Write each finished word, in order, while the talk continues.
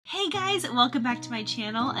Hey guys, welcome back to my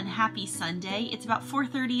channel and happy Sunday. It's about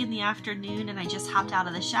 4:30 in the afternoon and I just hopped out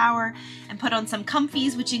of the shower and put on some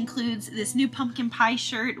comfies, which includes this new pumpkin pie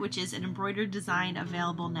shirt, which is an embroidered design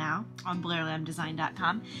available now on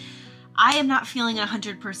BlairLambDesign.com. I am not feeling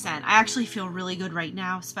 100%. I actually feel really good right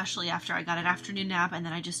now, especially after I got an afternoon nap and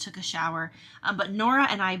then I just took a shower. But Nora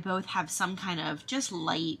and I both have some kind of just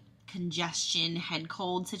light congestion, head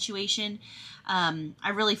cold situation. I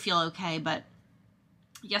really feel okay, but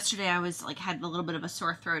yesterday I was had a little bit of a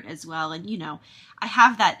sore throat as well, and I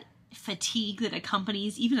have that fatigue that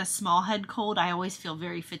accompanies even a small head cold. I always feel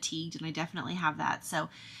very fatigued, and I definitely have that. So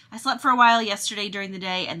I slept for a while yesterday during the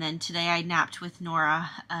day, and then today I napped with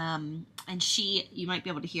Nora, and you might be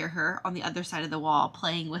able to hear her on the other side of the wall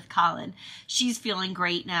playing with Colin. She's feeling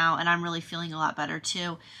great now, and I'm really feeling a lot better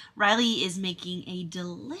too. Riley is making a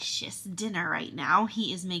delicious dinner right now.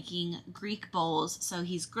 He is making Greek bowls, so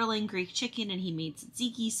he's grilling Greek chicken, and he made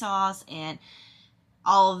tzatziki sauce and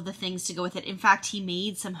all of the things to go with it. In fact, he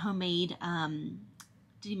made some homemade,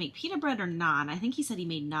 did he make pita bread or naan? I think he said he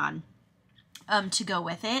made naan to go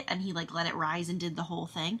with it, and he let it rise and did the whole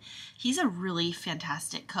thing. He's a really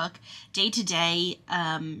fantastic cook. Day to day,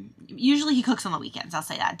 usually he cooks on the weekends, I'll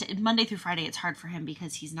say that. Monday through Friday, it's hard for him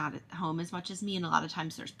because he's not at home as much as me, and a lot of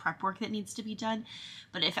times there's prep work that needs to be done.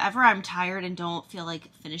 But if ever I'm tired and don't feel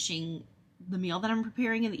like finishing the meal that I'm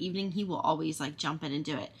preparing in the evening, he will always jump in and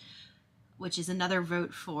do it, which is another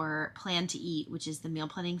vote for Plan to Eat, which is the meal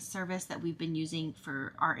planning service that we've been using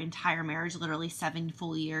for our entire marriage, literally 7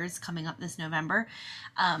 full years coming up this November,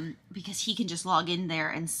 because he can just log in there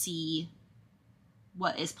and see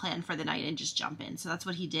what is planned for the night and just jump in. So that's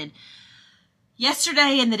what he did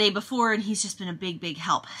yesterday and the day before, and he's just been a big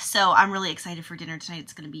help. So I'm really excited for dinner tonight.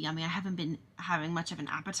 It's going to be yummy. I haven't been having much of an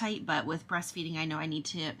appetite, but with breastfeeding, I know I need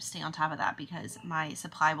to stay on top of that because my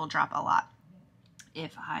supply will drop a lot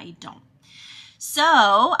if I don't.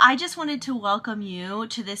 So I just wanted to welcome you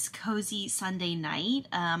to this cozy Sunday night,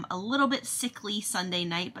 a little bit sickly Sunday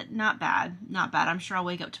night, but not bad, not bad. I'm sure I'll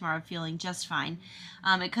wake up tomorrow feeling just fine.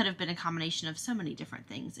 It could have been a combination of so many different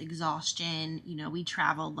things, exhaustion, we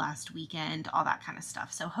traveled last weekend, all that kind of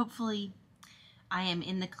stuff. So hopefully I am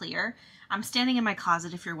in the clear. I'm standing in my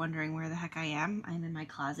closet if you're wondering where the heck I am. I'm in my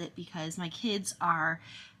closet because my kids are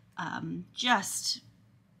just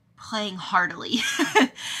playing heartily.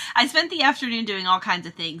 I spent the afternoon doing all kinds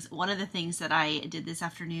of things. One of the things that I did this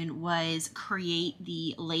afternoon was create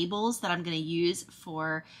the labels that I'm going to use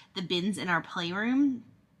for the bins in our playroom.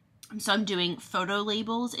 So I'm doing photo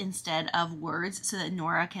labels instead of words so that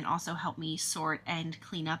Nora can also help me sort and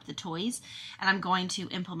clean up the toys. And I'm going to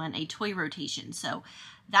implement a toy rotation. So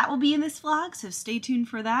that will be in this vlog, so stay tuned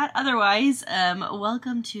for that. Otherwise,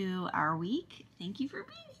 welcome to our week. Thank you for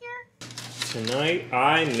being here. Tonight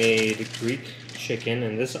I made Greek chicken,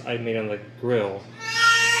 and this I made on the grill.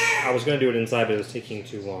 I was going to do it inside, but it was taking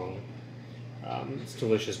too long. It's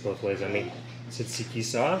delicious both ways. I made tzatziki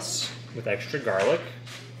sauce with extra garlic.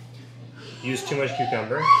 Used too much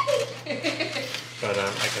cucumber, but I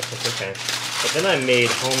guess that's okay. But then I made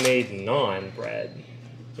homemade naan bread,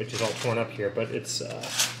 which is all torn up here, but it's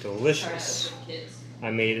delicious.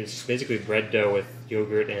 It's basically bread dough with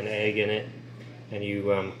yogurt and egg in it. And you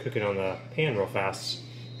cook it on the pan real fast.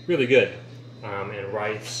 Really good. And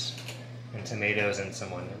rice and tomatoes and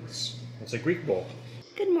some onions. It's a Greek bowl.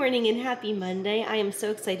 Good morning and happy Monday. I am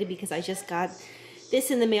so excited because I just got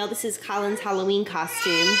this in the mail. This is Colin's Halloween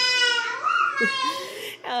costume.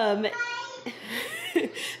 As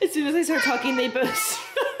soon as I start talking, they both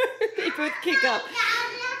kick up.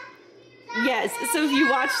 Yes, so if you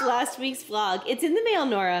watched last week's vlog, it's in the mail,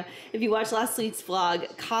 Nora. If you watched last week's vlog,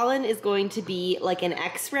 Colin is going to be like an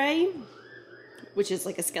X-ray, which is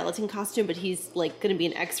like a skeleton costume, but he's going to be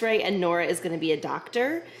an X-ray, and Nora is going to be a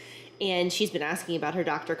doctor. And she's been asking about her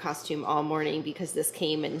doctor costume all morning because this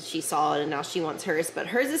came and she saw it and now she wants hers. But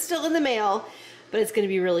hers is still in the mail, but it's going to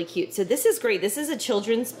be really cute. So this is great. This is a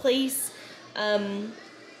Children's Place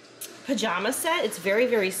pajama set. It's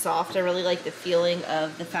very soft. I really like the feeling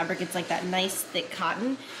of the fabric. It's like that nice thick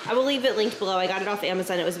cotton. I will leave it linked below. I got it off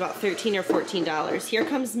Amazon. It was about $13 or $14. Here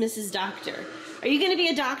comes Mrs. Doctor. Are you going to be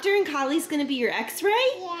a doctor and Collie's going to be your X-ray?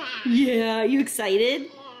 Yeah. Yeah. You excited? Yeah.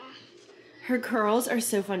 Her curls are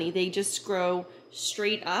so funny. They just grow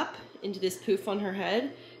straight up into this poof on her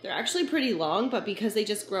head. They're actually pretty long, but because they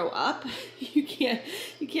just grow up, you can't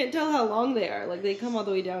tell how long they are. They come all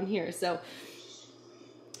the way down here. So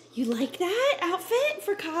you like that outfit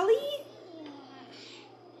for Collie? Yeah.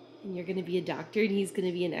 And you're going to be a doctor and he's going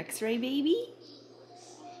to be an X-ray baby?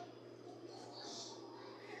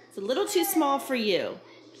 It's a little too small for you,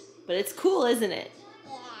 but it's cool, isn't it?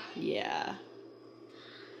 Yeah. Yeah.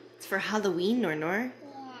 for Halloween, Nor?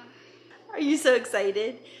 Are you so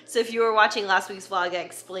excited? So if you were watching last week's vlog, I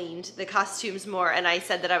explained the costumes more, and I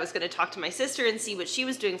said that I was going to talk to my sister and see what she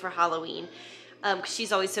was doing for Halloween, because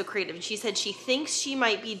she's always so creative. And she said she thinks she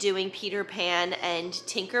might be doing Peter Pan and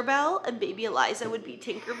Tinkerbell, and baby Eliza would be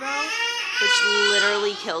Tinkerbell, which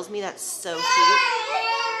literally kills me. That's so cute.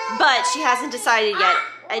 But she hasn't decided yet,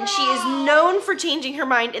 and she is known for changing her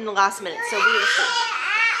mind in the last minute, so we will see.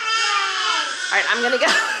 All right, I'm gonna go.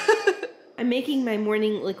 I'm making my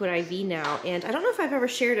morning liquid IV now, and I don't know if I've ever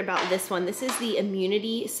shared about this one. This is the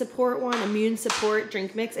immunity support one, immune support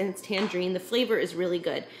drink mix, and it's tangerine. The flavor is really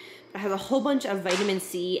good. It has a whole bunch of vitamin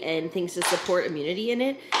C and things to support immunity in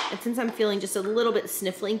it. And since I'm feeling just a little bit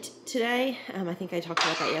sniffling today, I think I talked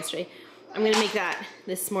about that yesterday, I'm gonna make that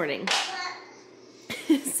this morning.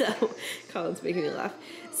 So, Colin's making me laugh.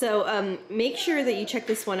 So make sure that you check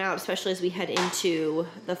this one out, especially as we head into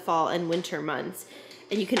the fall and winter months.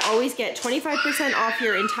 And you can always get 25% off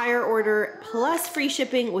your entire order plus free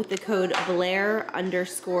shipping with the code Blair_blogs.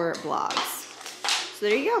 So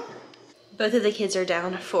there you go. Both of the kids are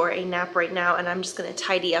down for a nap right now, and I'm just gonna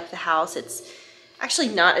tidy up the house. It's actually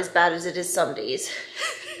not as bad as it is some days,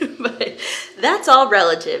 but that's all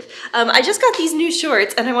relative. I just got these new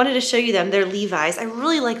shorts and I wanted to show you them. They're Levi's. I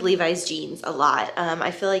really like Levi's jeans a lot.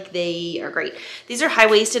 I feel like they are great. These are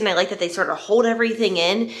high-waisted and I like that they sort of hold everything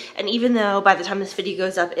in. And even though by the time this video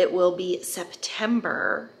goes up, it will be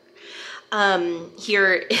September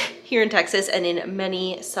here in Texas and in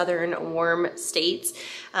many southern warm states,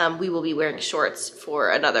 we will be wearing shorts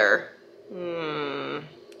for another 2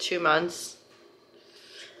 months.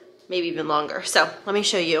 Maybe even longer. So let me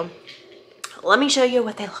show you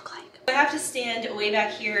what they look like. I have to stand way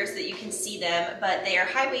back here so that you can see them, but they are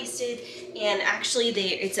high-waisted, and actually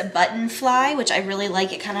it's a button fly, which I really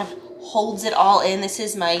like. It kind of holds it all in. This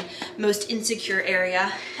is my most insecure area,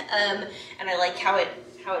 and I like how it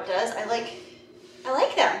does. I like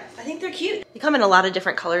them. I think they're cute. They come in a lot of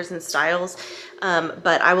different colors and styles,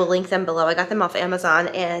 but I will link them below. I got them off Amazon,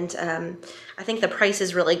 and I think the price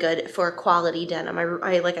is really good for quality denim.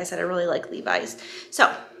 Like I said, I really like Levi's.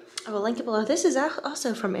 So I will link it below. This is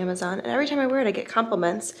also from Amazon, and every time I wear it, I get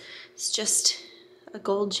compliments. It's just a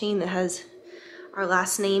gold chain that has our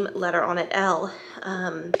last name letter on it, L,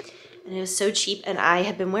 and it was so cheap, and I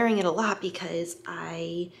have been wearing it a lot because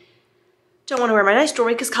I don't want to wear my nice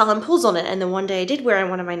jewelry because Colin pulls on it, and then one day I did wear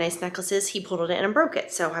one of my nice necklaces, he pulled on it and broke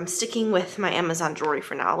it, so I'm sticking with my Amazon jewelry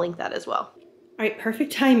for now. I'll link that as well. All right,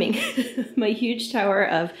 perfect timing. My huge tower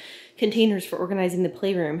of containers for organizing the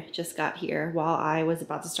playroom just got here while I was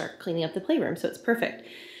about to start cleaning up the playroom, so it's perfect.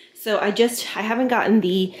 So I haven't gotten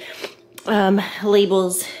the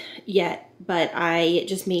labels yet, but I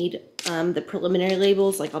just made the preliminary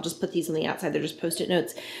labels. Like, I'll just put these on the outside. They're just Post-it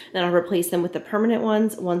notes. Then I'll replace them with the permanent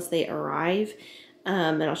ones once they arrive,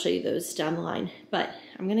 and I'll show you those down the line. But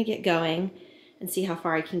I'm gonna get going and see how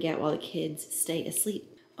far I can get while the kids stay asleep.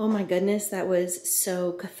 Oh my goodness, that was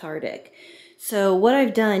so cathartic. So what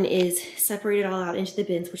I've done is separate it all out into the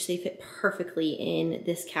bins, which they fit perfectly in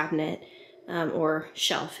this cabinet, or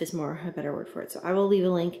shelf is a better word for it. So I will leave a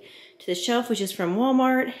link to the shelf, which is from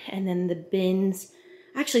Walmart, and then the bins.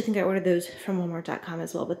 I actually think I ordered those from Walmart.com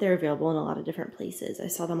as well, but they're available in a lot of different places. I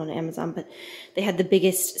saw them on Amazon, but they had the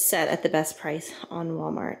biggest set at the best price on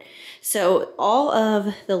Walmart. So all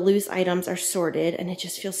of the loose items are sorted, and it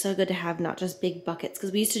just feels so good to have not just big buckets,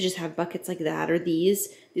 because we used to just have buckets like that, or these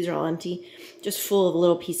are all empty, just full of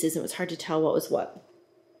little pieces, and it was hard to tell what was what.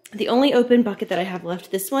 The only open bucket that I have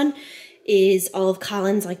left, this one, is all of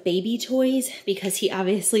Colin's like baby toys, because he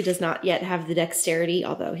obviously does not yet have the dexterity,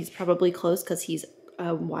 although he's probably close because he's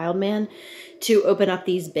a wild man, to open up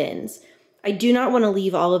these bins. I do not want to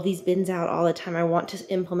leave all of these bins out all the time. I want to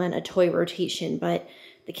implement a toy rotation, but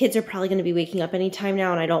the kids are probably going to be waking up anytime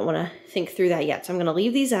now, and I don't want to think through that yet. So I'm going to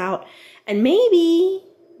leave these out, and maybe,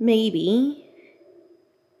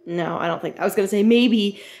 no, I don't think, I was going to say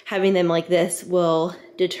maybe having them like this will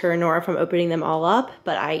deter Nora from opening them all up,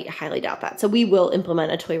 but I highly doubt that. So we will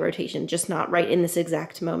implement a toy rotation, just not right in this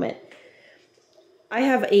exact moment. I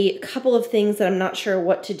have a couple of things that I'm not sure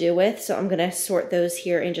what to do with, so I'm going to sort those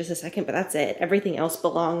here in just a second, but that's it. Everything else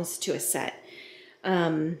belongs to a set.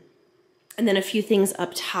 And then a few things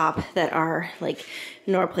up top that are like,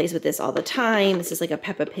 Nora plays with this all the time. This is like a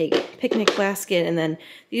Peppa Pig picnic basket, and then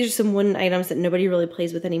these are some wooden items that nobody really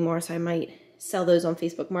plays with anymore, so I might sell those on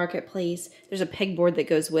Facebook Marketplace. There's a pegboard that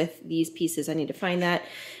goes with these pieces. I need to find that.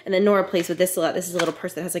 And then Nora plays with this a lot. This is a little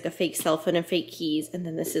purse that has like a fake cell phone and fake keys. And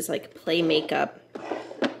then this is like play makeup.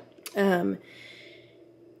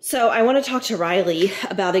 So I want to talk to Riley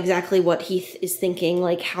about exactly what he is thinking,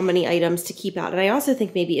 like how many items to keep out. And I also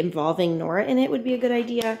think maybe involving Nora in it would be a good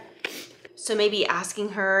idea. So maybe asking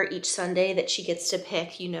her each Sunday that she gets to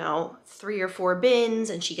pick, you know, 3 or 4 bins,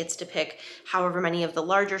 and she gets to pick however many of the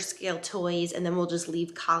larger scale toys, and then we'll just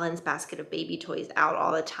leave Colin's basket of baby toys out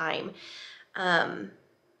all the time. I'm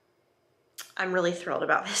really thrilled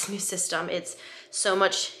about this new system. It's so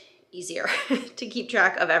much easier to keep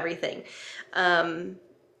track of everything.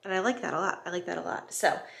 And I like that a lot. I like that a lot.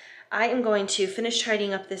 So I am going to finish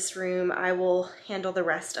tidying up this room. I will handle the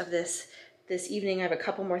rest of this evening. I have a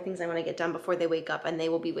couple more things I want to get done before they wake up, and they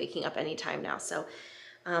will be waking up anytime now. So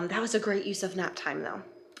that was a great use of nap time though.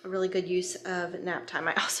 A really good use of nap time.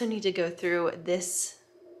 I also need to go through this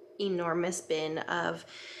enormous bin of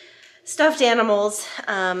stuffed animals.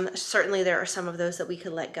 Certainly there are some of those that we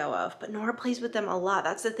could let go of, but Nora plays with them a lot.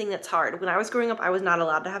 That's the thing that's hard. When I was growing up, I was not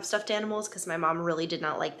allowed to have stuffed animals because my mom really did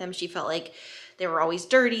not like them. She felt like they were always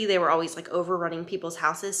dirty. They were always like overrunning people's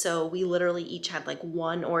houses. So we literally each had like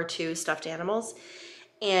 1 or 2 stuffed animals.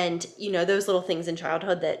 And you know, those little things in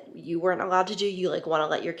childhood that you weren't allowed to do, you like want to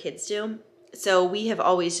let your kids do. So we have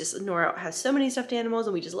always just, Nora has so many stuffed animals,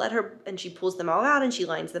 and we just let her, and she pulls them all out and she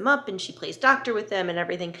lines them up and she plays doctor with them and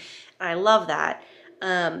everything. And I love that.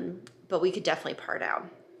 But we could definitely part out.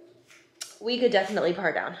 We could definitely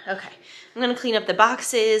part down. Okay, I'm gonna clean up the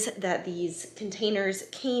boxes that these containers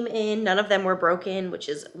came in. None of them were broken, which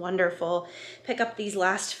is wonderful. Pick up these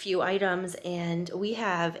last few items, and we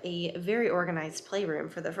have a very organized playroom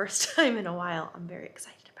for the first time in a while. I'm very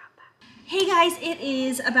excited about that. Hey guys, it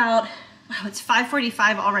is about, wow, it's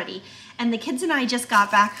 5:45 already, and the kids and I just got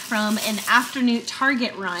back from an afternoon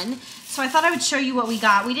Target run. So I thought I would show you what we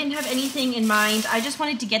got. We didn't have anything in mind. I just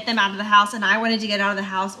wanted to get them out of the house, and I wanted to get out of the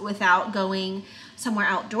house without going somewhere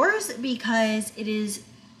outdoors because it is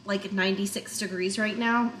like 96 degrees right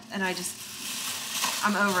now, and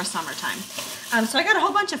I'm over summertime. So I got a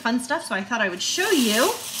whole bunch of fun stuff, so I thought I would show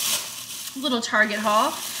you a little Target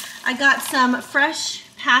haul. I got some fresh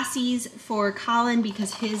passies for Colin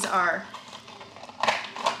because his are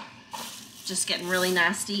just getting really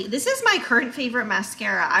nasty. This is my current favorite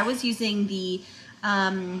mascara. I was using the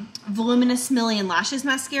Voluminous Million Lashes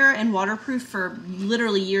mascara and waterproof for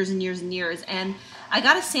literally years and years and years, and I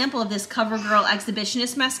got a sample of this CoverGirl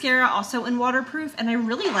Exhibitionist mascara also in waterproof, and I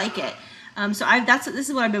really like it. So this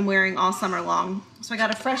is what I've been wearing all summer long. So I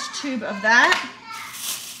got a fresh tube of that.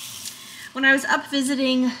 When I was up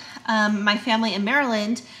visiting my family in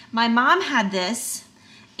Maryland, my mom had this,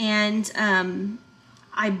 and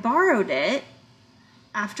I borrowed it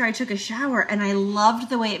after I took a shower, and I loved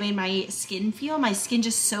the way it made my skin feel. My skin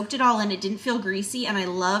just soaked it all in. It didn't feel greasy, and I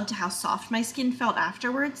loved how soft my skin felt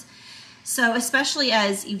afterwards. So especially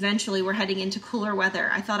as eventually we're heading into cooler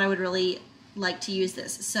weather, I thought I would really like to use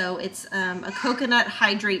this. So it's a Coconut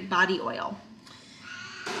Hydrate Body Oil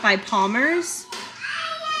by Palmer's.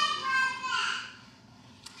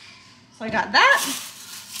 So I got that.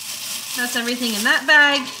 That's everything in that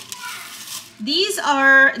bag. These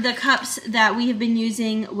are the cups that we have been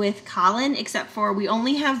using with Colin, except for we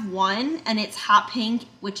only have one, and it's hot pink,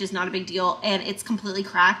 which is not a big deal, and it's completely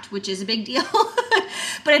cracked, which is a big deal.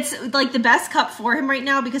 But it's like the best cup for him right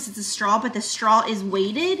now because it's a straw, but the straw is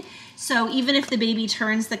weighted. So even if the baby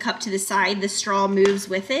turns the cup to the side, the straw moves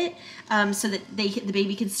with it, so that the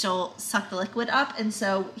baby can still suck the liquid up. And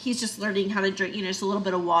so he's just learning how to drink, you know, just a little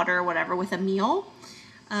bit of water or whatever with a meal.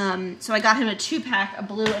 So I got him a 2-pack, a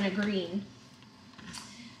blue and a green.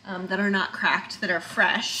 That are not cracked, that are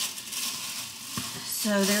fresh.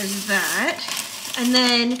 So there's that. And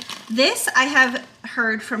then this, I have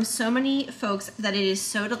heard from so many folks that it is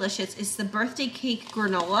so delicious. It's the birthday cake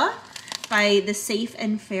granola by the Safe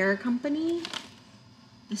and Fair Company.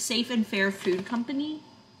 The Safe and Fair Food Company.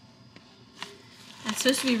 It's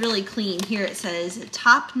supposed to be really clean. Here it says,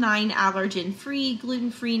 top 9 allergen-free,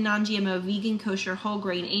 gluten-free, non-GMO, vegan, kosher, whole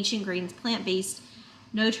grain, ancient grains, plant-based,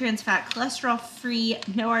 no trans fat, cholesterol free,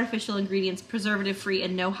 no artificial ingredients, preservative free,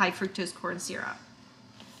 and no high fructose corn syrup.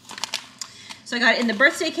 So I got it in the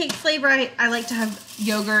birthday cake flavor. I like to have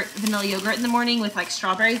yogurt, vanilla yogurt in the morning with like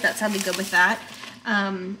strawberries. That sounded good with that.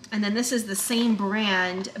 And then this is the same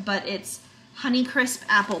brand, but it's Honeycrisp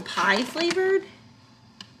apple pie flavored,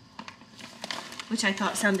 which I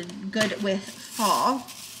thought sounded good with fall.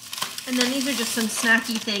 And then these are just some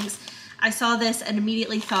snacky things. I saw this and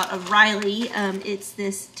immediately thought of Riley. It's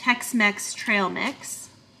this Tex-Mex trail mix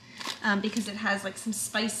because it has like some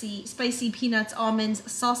spicy peanuts, almonds,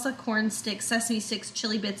 salsa, corn sticks, sesame sticks,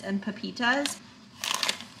 chili bits, and pepitas.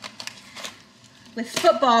 With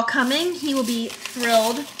football coming, he will be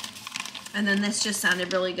thrilled And then this just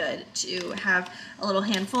sounded really good to have a little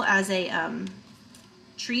handful as a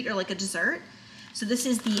treat or like a dessert. So this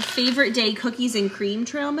is the Favorite Day Cookies and Cream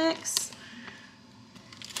Trail Mix.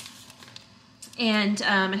 And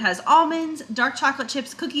it has almonds, dark chocolate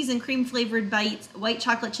chips, cookies and cream flavored bites, white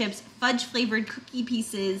chocolate chips, fudge flavored cookie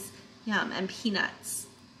pieces, yum, and peanuts.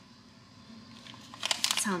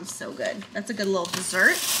 Sounds so good. That's a good little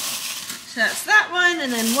dessert. So that's that one.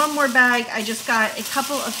 And then one more bag. I just got a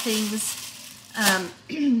couple of things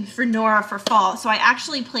for Nora for fall. So I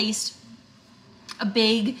actually placed a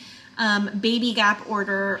big Baby Gap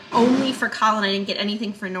order only for Colin. I didn't get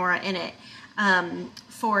anything for Nora in it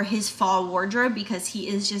for his fall wardrobe because he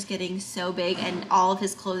is just getting so big and all of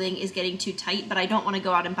his clothing is getting too tight, but I don't want to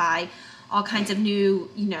go out and buy all kinds of new,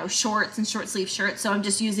 you know, shorts and short sleeve shirts. So I'm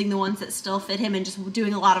just using the ones that still fit him and just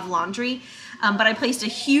doing a lot of laundry. But I placed a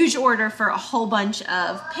huge order for a whole bunch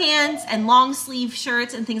of pants and long sleeve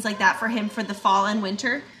shirts and things like that for him for the fall and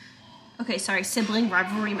winter. Okay, sorry, sibling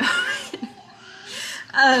rivalry moment.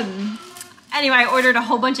 Anyway, I ordered a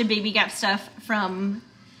whole bunch of Baby Gap stuff from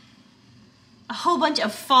a whole bunch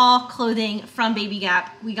of fall clothing from Baby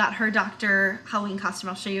Gap. We got her Dr. Halloween costume.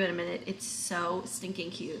 I'll show you in a minute. It's so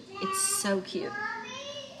stinking cute. It's so cute.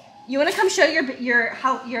 You want to come show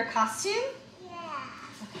your costume? Yeah.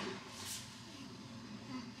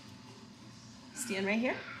 Stand right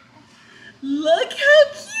here. Look how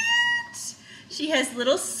cute! She has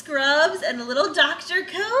little scrubs and a little doctor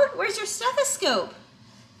coat. Where's your stethoscope?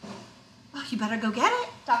 Oh, you better go get it,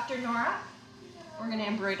 Dr. Nora. We're gonna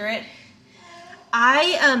embroider it.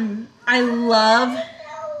 I love,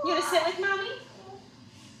 you wanna sit with mommy?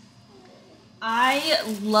 I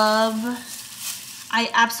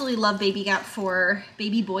absolutely love Baby Gap for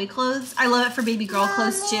baby boy clothes. I love it for baby girl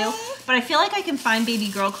clothes too, but I feel like I can find baby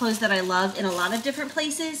girl clothes that I love in a lot of different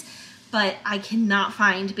places, but I cannot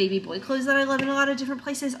find baby boy clothes that I love in a lot of different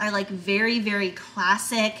places. I like very, very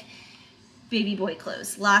classic baby boy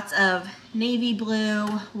clothes. Lots of navy blue,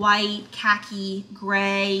 white, khaki,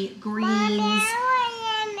 gray, greens.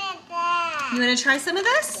 You want to try some of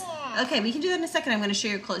this? Yeah. Okay, we can do that in a second. I'm going to show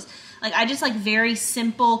your clothes. Like, I just like very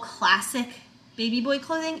simple, classic baby boy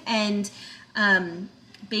clothing. And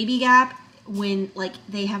Baby Gap, when like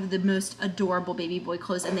they have the most adorable baby boy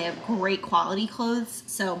clothes and they have great quality clothes.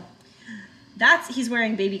 So he's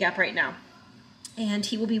wearing Baby Gap right now. And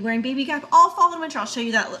he will be wearing Baby Gap all fall and winter. I'll show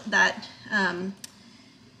you that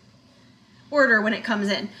order when it comes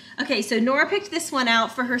in. Okay, so Nora picked this one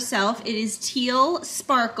out for herself. It is Teal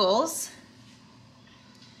Sparkles.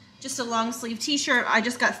 Just a long sleeve t-shirt. I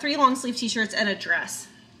just got 3 long sleeve t-shirts and a dress.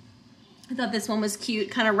 I thought this one was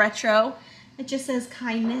cute, kind of retro. It just says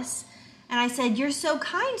kindness. And I said, you're so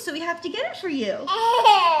kind, so we have to get it for you.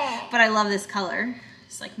 But I love this color.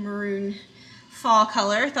 It's like maroon fall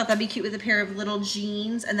color. Thought that'd be cute with a pair of little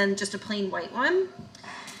jeans and then just a plain white one.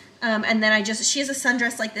 And then she has a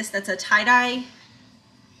sundress like this that's a tie-dye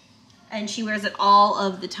and she wears it all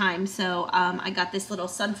of the time. So I got this little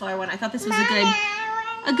sunflower one. I thought this was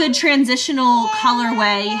a good transitional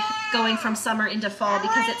colorway going from summer into fall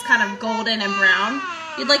because it's kind of golden and brown.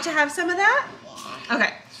 You'd like to have some of that?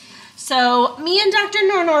 Okay. So me and Dr.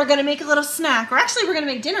 Nora are gonna make a little snack, or actually we're gonna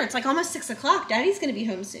make dinner. It's like almost 6 o'clock. Daddy's gonna be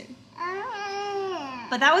home soon.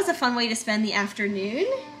 But that was a fun way to spend the afternoon.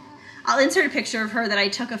 I'll insert a picture of her that I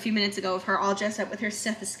took a few minutes ago of her all dressed up with her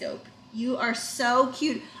stethoscope. You are so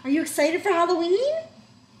cute. Are you excited for Halloween?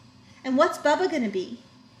 And what's Bubba gonna be?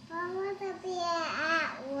 Bubba's gonna be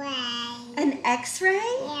an X-ray. An X-ray?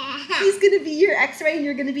 Yeah. He's gonna be your X-ray and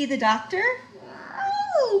you're gonna be the doctor?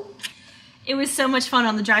 Oh! It was so much fun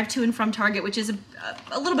on the drive to and from Target, which is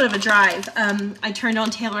a little bit of a drive. I turned on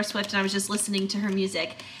Taylor Swift and I was just listening to her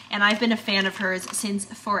music. And I've been a fan of hers since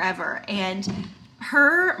forever. And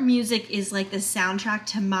her music is like the soundtrack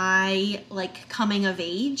to my like coming of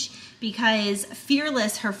age, because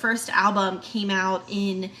Fearless, her first album, came out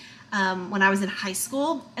in when I was in high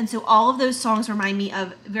school. And so all of those songs remind me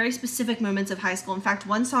of very specific moments of high school. In fact,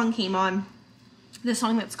 one song came on, the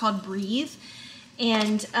song that's called Breathe.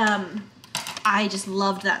 And I just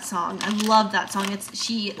loved that song. I love that song.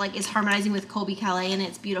 She like is harmonizing with Colby Calais and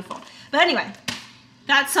it's beautiful. But anyway,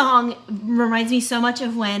 that song reminds me so much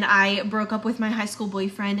of when I broke up with my high school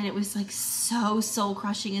boyfriend, and it was like so soul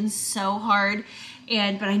crushing and so hard.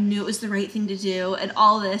 But I knew it was the right thing to do and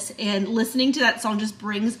all this, and listening to that song just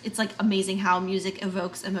it's like amazing how music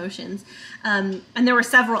evokes emotions. And there were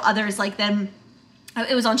several others like them.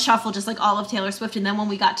 It was on shuffle, just like all of Taylor Swift. And then when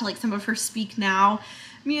we got to like some of her Speak Now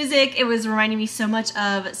music. It was reminding me so much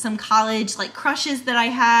of some college like crushes that I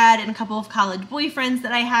had and a couple of college boyfriends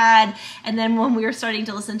that I had. And then when we were starting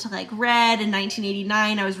to listen to like Red in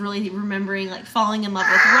 1989, I was really remembering like falling in love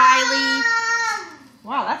with Riley.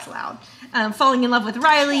 Wow, that's loud. Falling in love with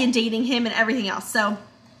Riley and dating him and everything else. So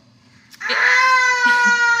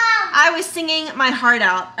I was singing my heart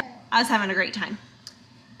out. I was having a great time.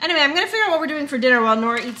 Anyway, I'm going to figure out what we're doing for dinner while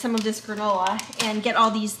Nora eats some of this granola and get all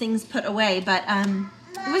these things put away. But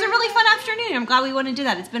it was a really fun afternoon. I'm glad we went and did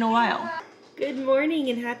that. It's been a while. Good morning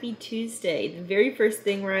and happy Tuesday. The very first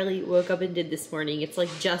thing Riley woke up and did this morning, it's like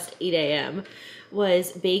just 8 a.m.,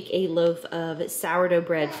 was bake a loaf of sourdough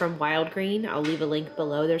bread from Wild Green. I'll leave a link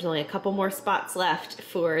below. There's only a couple more spots left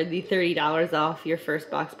for the $30 off your first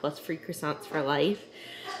box plus free croissants for life.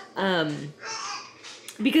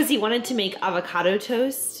 Because he wanted to make avocado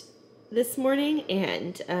toast this morning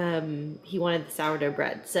and he wanted the sourdough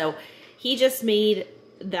bread. So he just made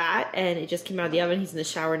that and it just came out of the oven. He's in the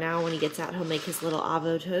shower now. When he gets out, he'll make his little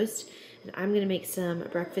avo toast. And I'm gonna make some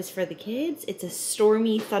breakfast for the kids. It's a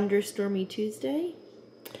stormy, thunderstormy Tuesday.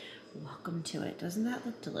 Welcome to it. Doesn't that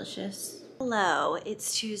look delicious? Hello,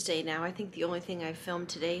 it's Tuesday now. I think the only thing I've filmed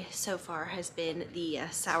today so far has been the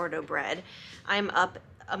sourdough bread. I'm up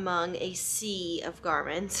among a sea of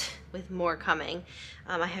garments with more coming.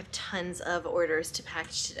 I have tons of orders to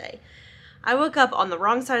package today. I woke up on the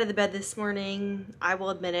wrong side of the bed this morning. I will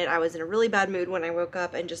admit it, I was in a really bad mood when I woke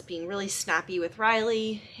up and just being really snappy with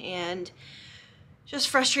Riley and just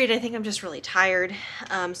frustrated. I think I'm just really tired.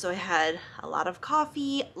 So I had a lot of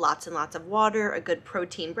coffee, lots and lots of water, a good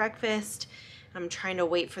protein breakfast. I'm trying to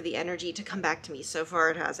wait for the energy to come back to me. So far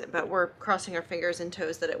it hasn't, but we're crossing our fingers and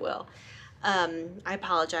toes that it will. I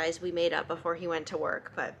apologize, we made up before he went to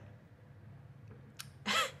work, but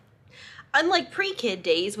unlike pre-kid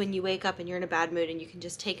days when you wake up and you're in a bad mood and you can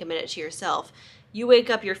just take a minute to yourself, you wake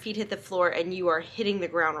up, your feet hit the floor, and you are hitting the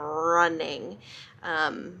ground running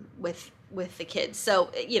with the kids. So,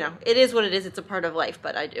 you know, it is what it is, it's a part of life,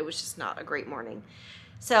 but it was just not a great morning.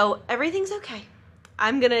 So everything's okay.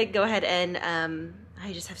 I'm gonna go ahead and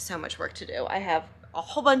I just have so much work to do. I have a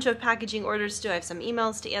whole bunch of packaging orders to do. I have some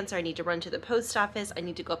emails to answer. I need to run to the post office. I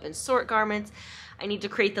need to go up and sort garments. I need to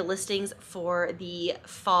create the listings for the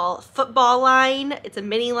fall football line. It's a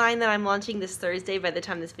mini line that I'm launching this Thursday. By the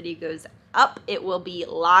time this video goes up, it will be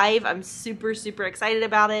live. I'm super, super excited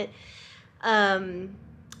about it.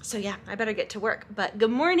 So yeah, I better get to work. But good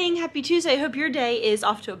morning, happy Tuesday. I hope your day is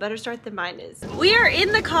off to a better start than mine is. We are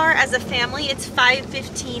in the car as a family. It's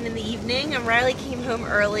 5:15 in the evening and Riley came home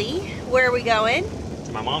early. Where are we going?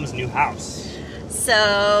 To my mom's new house.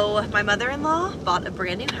 So my mother-in-law bought a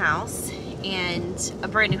brand new house, and a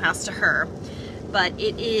brand new house to her, but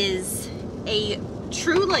it is a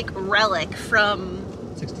true like relic from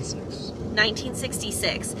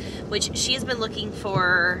 1966, which she has been looking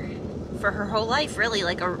for her whole life, really,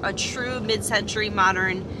 like a true mid-century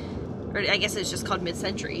modern, or I guess it's just called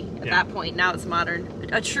mid-century at that point, now it's modern,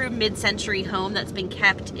 a true mid-century home that's been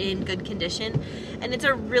kept in good condition, and it's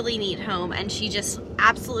a really neat home, and she just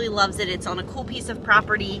absolutely loves it. It's on a cool piece of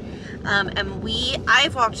property, and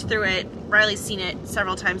I've walked through it, Riley's seen it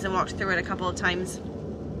several times and walked through it a couple of times,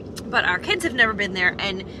 but our kids have never been there,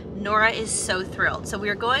 and Nora is so thrilled. So we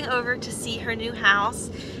are going over to see her new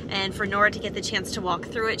house, and for Nora to get the chance to walk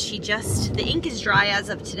through it, the ink is dry as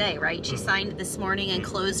of today, right? She signed it this morning and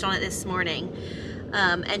closed on it this morning,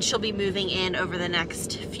 and she'll be moving in over the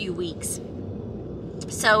next few weeks.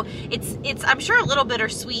 So it's I'm sure a little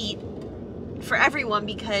bittersweet for everyone,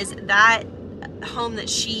 because that home that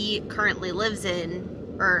she currently lives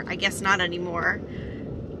in, or I guess not anymore,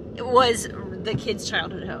 it was the kids'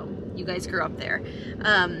 childhood home. You guys grew up there,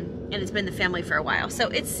 and it's been the family for a while. So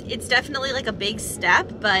it's definitely like a big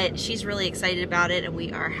step, but she's really excited about it, and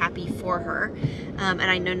we are happy for her. And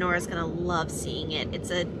I know Nora's gonna love seeing it.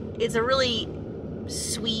 It's a really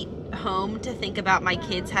sweet home to think about my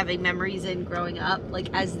kids having memories in growing up, like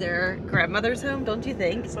as their grandmother's home, don't you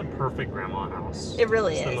think? It's a perfect grandma house. It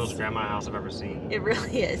really is. It's the most grandma house I've ever seen. It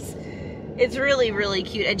really is. It's really, really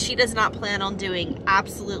cute, and she does not plan on doing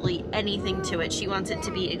absolutely anything to it. She wants it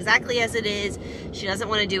to be exactly as it is. She doesn't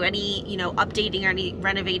want to do any, you know, updating or any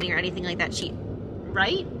renovating or anything like that.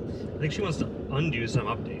 Right? I think she wants to undo some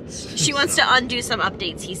updates. She wants to undo some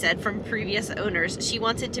updates, he said, from previous owners. She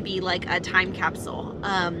wants it to be like a time capsule.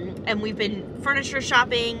 And we've been furniture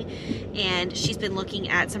shopping, and she's been looking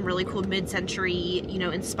at some really cool mid-century, you know,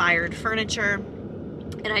 inspired furniture.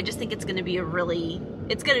 And I just think it's going to be really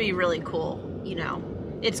cool, you know.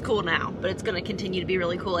 It's cool now, but it's going to continue to be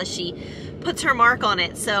really cool as she puts her mark on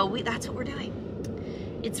it. So that's what we're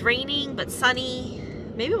doing. It's raining, but sunny.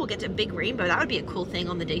 Maybe we'll get to a big rainbow. That would be a cool thing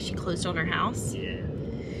on the day she closed on her house. Yeah.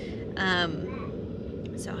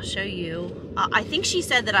 So I'll show you. I think she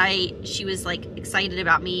said that she was like excited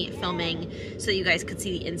about me filming so that you guys could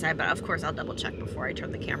see the inside, but of course I'll double check before I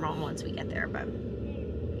turn the camera on once we get there. But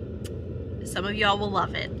some of y'all will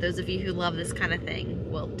love it. Those of you who love this kind of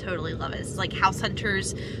thing will totally love it. It's like House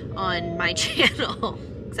Hunters on my channel,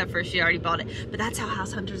 except for she already bought it. But that's how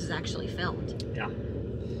House Hunters is actually filmed. Yeah.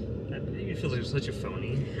 You feel like you're such a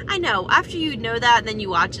phony. I know. After you know that, and then you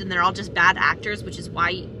watch it, and they're all just bad actors, which is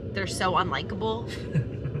why they're so unlikable.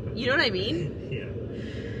 You know what I mean? Yeah.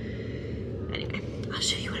 Anyway, I'll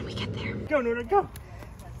show you when we get there. Go, Nora, go.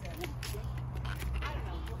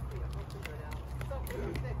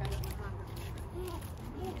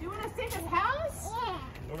 You want to see this house? Yeah.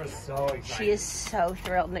 Nora's so excited. She is so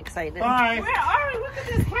thrilled and excited. Bye. Where are we? Look at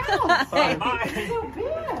this house. Bye. Bye. It's so big.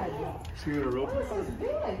 See you in a real This is big.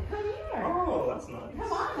 Come here. Oh, that's nice.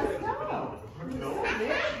 Come on, let's go. So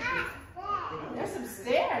big. There's some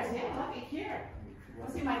stairs. Yeah, look at here.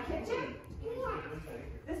 Want to see my kitchen?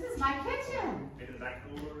 This is my kitchen. Look at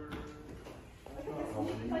this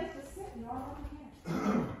neat place to sit and all over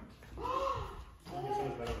here.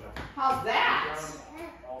 How's that?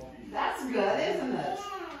 That's good, isn't it?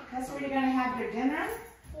 That's where you're going to have your dinner?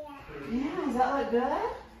 Yeah, does that look good?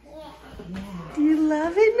 Do you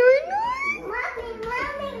love it, Noi?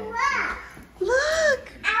 Mommy, look. Look!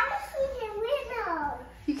 I see the window.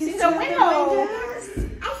 You can See the window. windows.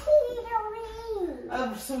 I see the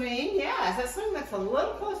window. A swing, yeah. Is that swing that's a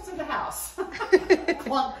little close to the house?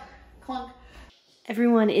 Clunk, clunk.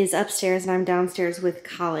 Everyone is upstairs and I'm downstairs with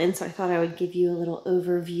Colin, so I thought I would give you a little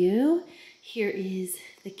overview. Here is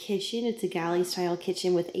the kitchen. It's a galley style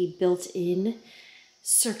kitchen with a built-in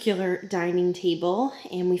circular dining table,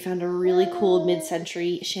 and we found a really cool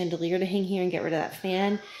mid-century chandelier to hang here and get rid of that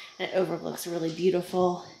fan. And it overlooks a really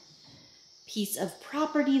beautiful piece of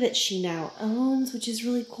property that she now owns, which is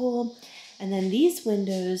really cool. And then these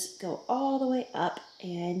windows go all the way up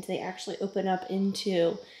and they actually open up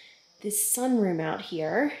into this sunroom out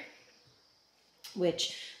here,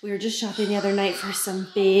 which we were just shopping the other night for some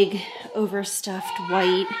big overstuffed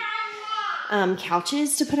white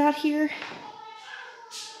couches to put out here.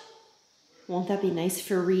 Won't that be nice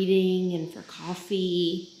for reading and for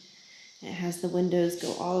coffee? It has the windows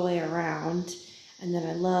go all the way around. And then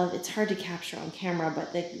I love, it's hard to capture on camera,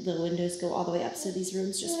 but the windows go all the way up, so these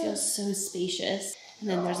rooms just feel so spacious. And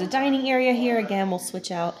then there's a dining area here. Again, we'll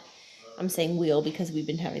switch out. I'm saying we'll because we've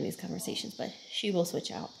been having these conversations, but she will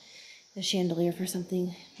switch out the chandelier for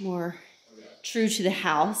something more true to the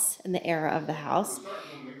house and the era of the house.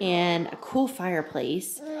 And a cool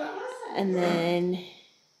fireplace. And then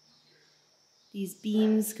these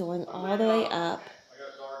beams going all the way up.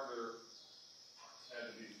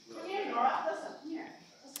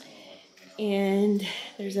 And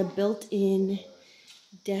there's a built-in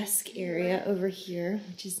desk area over here,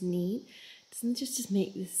 which is neat. Doesn't just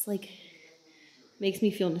make this, like, makes me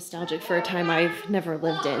feel nostalgic for a time I've never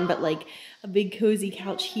lived in, but like a big cozy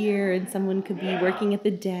couch here and someone could be working at the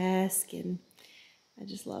desk, and I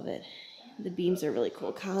just love it. The beams are really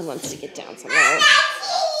cool. Colin wants to get down somewhere.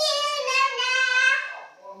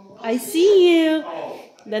 I see you.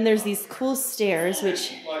 Then there's these cool stairs,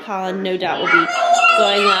 which Colin no doubt will be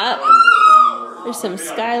going up. There's some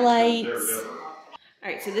skylights. All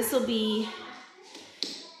right, so this will be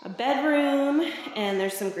a bedroom, and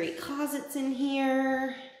there's some great closets in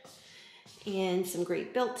here, and some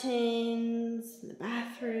great built-ins. The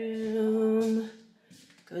bathroom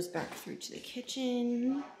goes back through to the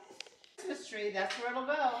kitchen. Christmas tree, that's where it'll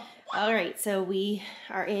go. All right, so we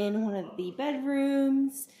are in one of the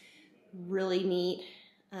bedrooms. Really neat.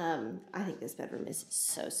 I think this bedroom is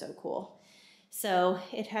so cool. So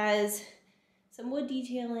it has some wood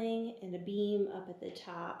detailing and a beam up at the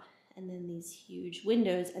top, and then these huge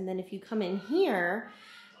windows. And then if you come in here,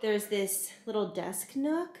 there's this little desk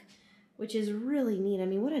nook, which is really neat. I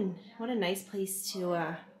mean, what a nice place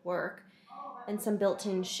to work. And some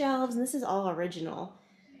built-in shelves, and this is all original.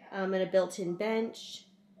 And a built-in bench.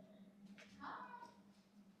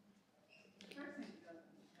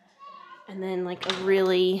 And then like a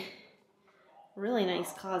really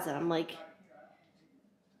nice closet. I'm like,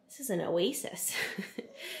 this is an oasis.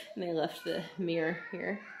 And they left the mirror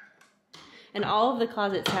here. And all of the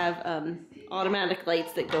closets have automatic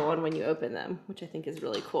lights that go on when you open them, which I think is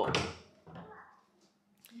really cool.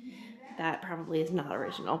 That probably is not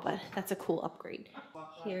original, but that's a cool upgrade.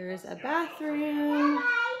 Here's a bathroom.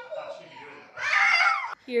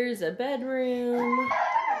 Here's a bedroom.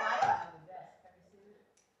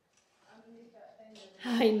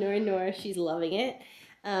 Hi, Nora. She's loving it.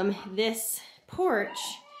 This porch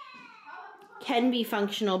can be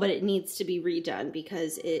functional, but it needs to be redone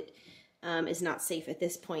because it is not safe at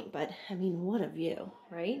this point. But I mean, what a view,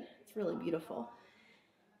 right? It's really beautiful.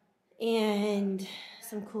 And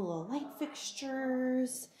some cool light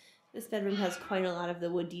fixtures. This bedroom has quite a lot of the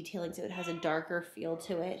wood detailing, so it has a darker feel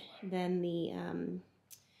to it than the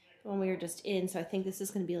one we were just in. So I think this is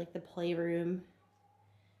going to be like the playroom.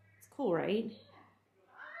 It's cool, right?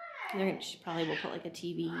 She probably will put like a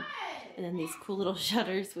TV, and then these cool little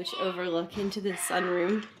shutters which overlook into the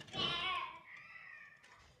sunroom.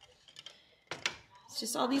 It's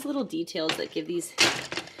just all these little details that give these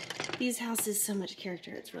houses so much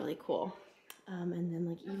character. It's really cool. And then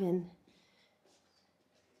like even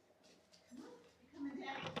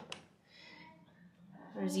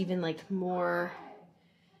there's even like more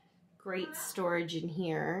great storage in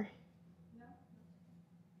here.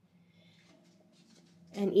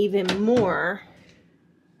 And even more,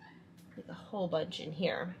 like a whole bunch in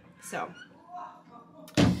here. So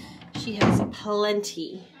she has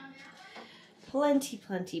plenty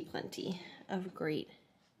of great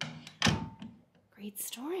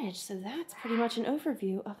storage. So that's pretty much an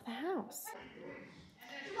overview of the house.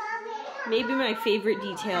 Maybe my favorite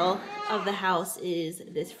detail of the house is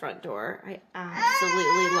this front door. I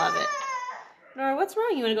absolutely love it. Nora, what's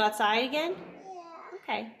wrong? You want to go outside again?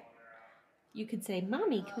 Okay. You could say,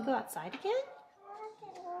 Mommy, can we go outside again?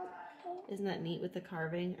 Isn't that neat with the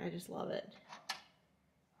carving? I just love it.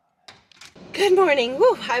 Good morning.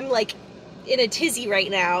 Woo, I'm like in a tizzy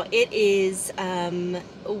right now. It is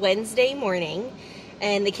Wednesday morning,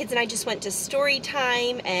 and the kids and I just went to story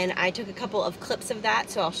time, and I took a couple of clips of that,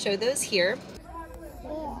 so I'll show those here.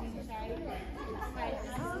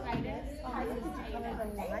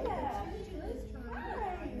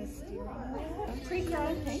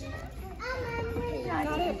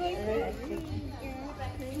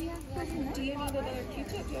 Do you need another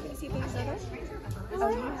Q-tip? Do you have any CPs other? Oh,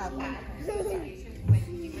 you have one.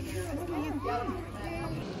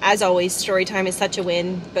 As always, story time is such a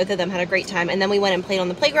win. Both of them had a great time. And then we went and played on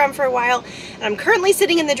the playground for a while. And I'm currently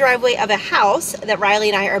sitting in the driveway of a house that Riley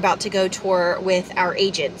and I are about to go tour with our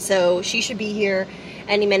agent. So she should be here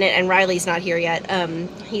any minute, and Riley's not here yet.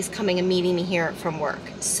 He's coming and meeting me here from work.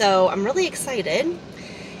 So I'm really excited.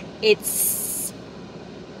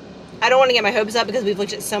 I don't want to get my hopes up because we've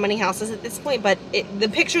looked at so many houses at this point, but the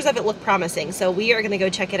pictures of it look promising. So we are going to go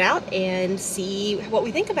check it out and see what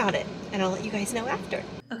we think about it. And I'll let you guys know after.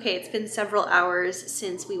 Okay, it's been several hours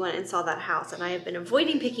since we went and saw that house, and I have been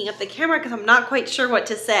avoiding picking up the camera because I'm not quite sure what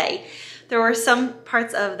to say. There were some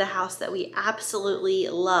parts of the house that we absolutely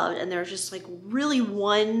loved, and there was just like really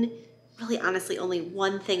honestly only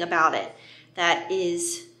one thing about it that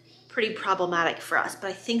is pretty problematic for us. But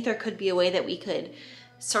I think there could be a way that we could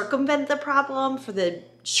circumvent the problem for the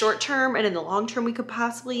short term, and in the long term we could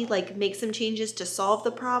possibly like make some changes to solve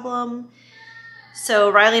the problem.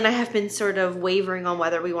 So Riley and I have been sort of wavering on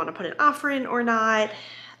whether we want to put an offer in or not.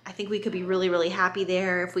 I think we could be really happy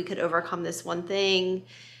there if we could overcome this one thing,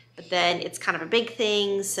 but then it's kind of a big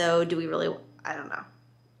thing. So do we really? I don't know.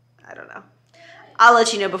 I'll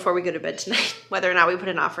let you know before we go to bed tonight whether or not we put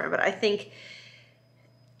an offer in, but I think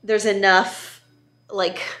there's enough,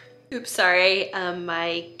 like, oops, sorry,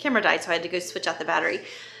 my camera died, so I had to go switch out the battery.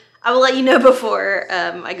 I will let you know before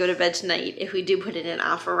I go to bed tonight if we do put in an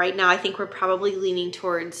offer. Right now, I think we're probably leaning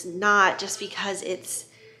towards not, just because I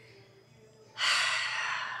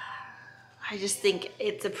just think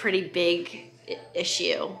it's a pretty big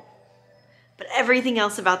issue. But everything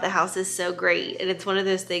else about the house is so great, and it's one of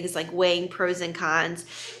those things like weighing pros and cons,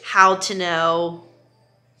 how to know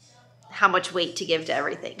how much weight to give to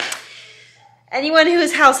everything. Anyone who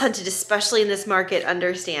has house hunted, especially in this market,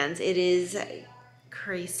 understands it is a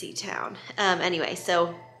crazy town. Anyway,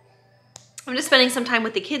 so I'm just spending some time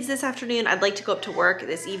with the kids this afternoon. I'd like to go up to work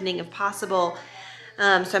this evening if possible.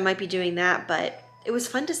 So I might be doing that, but it was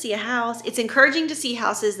fun to see a house. It's encouraging to see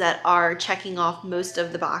houses that are checking off most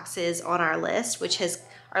of the boxes on our list,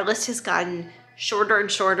 our list has gotten shorter and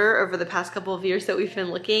shorter over the past couple of years that we've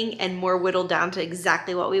been looking, and more whittled down to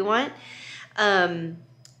exactly what we want.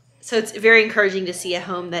 So it's very encouraging to see a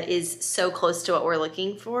home that is so close to what we're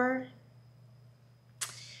looking for.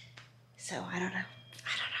 So I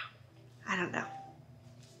don't know.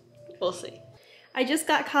 We'll see. I just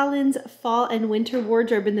got Colin's fall and winter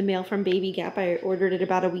wardrobe in the mail from Baby Gap. I ordered it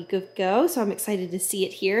about a week ago, so I'm excited to see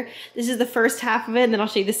it here. This is the first half of it, and then I'll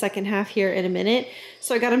show you the second half here in a minute.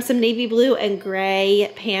 So I got him some navy blue and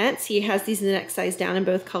gray pants. He has these in the next size down in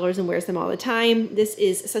both colors and wears them all the time. This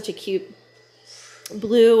is such a cute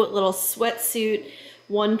blue little sweatsuit,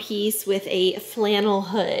 one piece with a flannel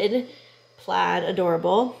hood, plaid,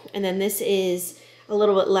 adorable. And then this is a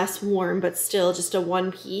little bit less warm, but still just a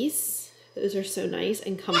one piece. Those are so nice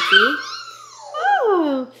and comfy.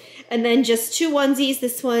 Oh, and then just two onesies.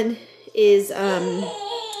 This one is, I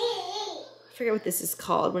forget what this is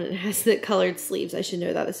called when it has the colored sleeves. I should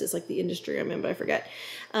know that. This is like the industry I'm in, but I forget.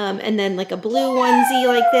 And then like a blue onesie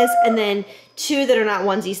like this, and then two that are not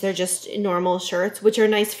onesies. They're just normal shirts, which are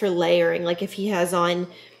nice for layering. Like if he has on,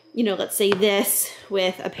 you know, let's say this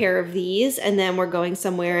with a pair of these, and then we're going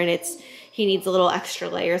somewhere and he needs a little extra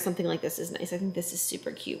layer. Something like this is nice. I think this is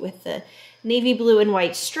super cute with the navy blue and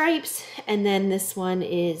white stripes. And then this one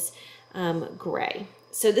is gray.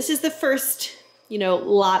 So this is the first, you know,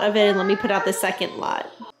 lot of it. And let me put out the second lot.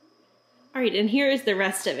 All right, and here is the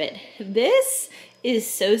rest of it. This is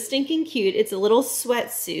so stinking cute. It's a little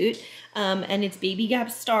sweatsuit, and it's Baby Gap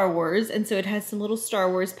Star Wars, and so it has some little Star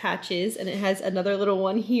Wars patches, and it has another little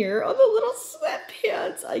one here on the little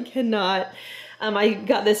sweatpants. I cannot. I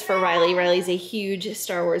got this for Riley. Riley's a huge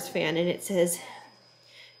Star Wars fan, and it says,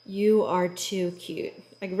 "You are too cute."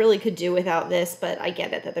 I really could do without this, but I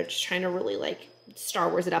get it that they're just trying to really like Star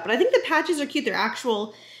Wars it up. But I think the patches are cute. They're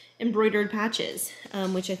actual embroidered patches,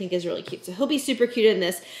 which I think is really cute. So he'll be super cute in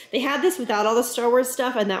this. They had this without all the Star Wars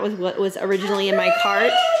stuff, and that was what was originally in my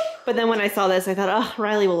cart. But then when I saw this, I thought, oh,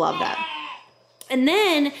 Riley will love that. And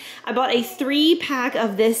then I bought a 3-pack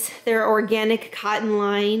of this, their organic cotton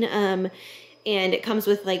line, and it comes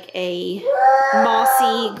with like a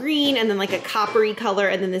mossy green and then like a coppery color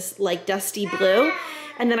and then this like dusty blue.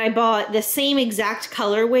 And then I bought the same exact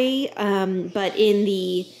colorway, but in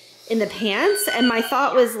the pants. And my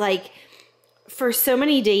thought was like, for so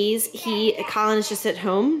many days, Colin is just at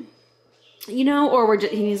home, you know, or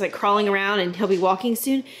he's like crawling around and he'll be walking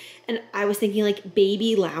soon. And I was thinking like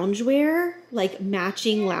baby loungewear, like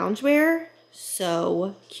matching loungewear.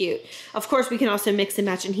 So cute. Of course, we can also mix and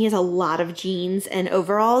match, and he has a lot of jeans and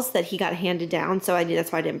overalls that he got handed down. So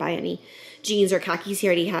that's why I didn't buy any jeans or khakis. He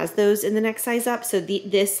already has those in the next size up. So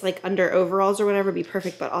this like under overalls or whatever would be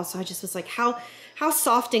perfect. But also I just was like, how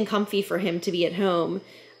soft and comfy for him to be at home.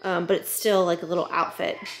 But it's still like a little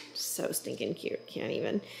outfit. So stinking cute. Can't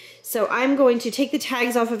even. So I'm going to take the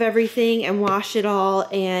tags off of everything and wash it all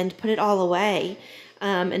and put it all away.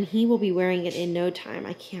 And he will be wearing it in no time.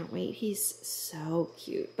 I can't wait. He's so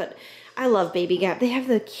cute. But I love Baby Gap. They have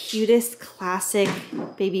the cutest classic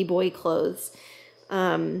baby boy clothes.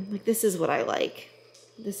 Like this is what I like.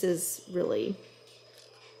 This is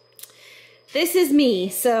me.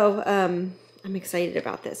 So I'm excited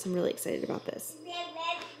about this. I'm really excited about this.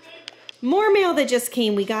 More mail that just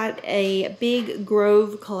came. We got a big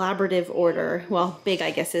Grove collaborative order. Well, big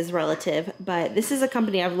I guess is relative, but this is a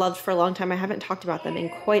company I've loved for a long time. I haven't talked about them in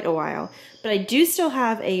quite a while, but I do still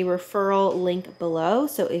have a referral link below.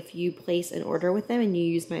 So if you place an order with them and you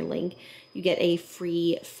use my link, you get a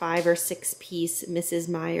free 5 or 6 piece Mrs.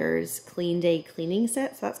 Meyer's Clean Day cleaning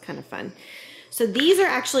set. So that's kind of fun. So these are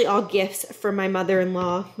actually all gifts for my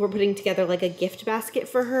mother-in-law. We're putting together like a gift basket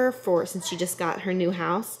for her since she just got her new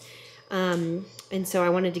house. And so I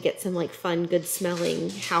wanted to get some like fun, good smelling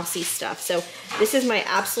housey stuff. So this is my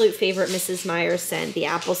absolute favorite Mrs. Meyer's scent, the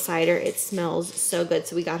apple cider. It smells so good.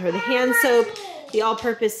 So we got her the hand soap, the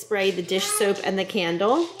all-purpose spray, the dish soap, and the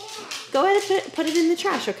candle. Go ahead and put it in the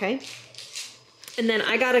trash, okay? And then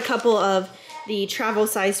I got a couple of the travel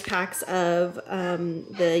sized packs of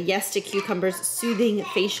the Yes to Cucumbers Soothing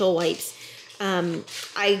Facial Wipes.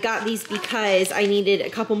 I got these because I needed a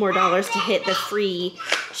couple more dollars to hit the free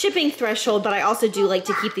shipping threshold, but I also do like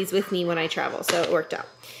to keep these with me when I travel, so it worked out.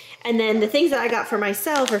 And then the things that I got for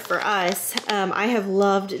myself or for us, I have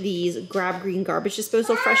loved these Grab Green garbage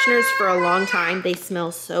disposal fresheners for a long time. They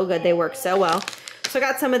smell so good. They work so well. So I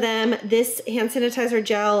got some of them. This hand sanitizer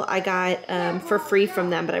gel I got for free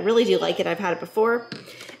from them, but I really do like it. I've had it before.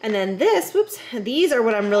 And then this, these are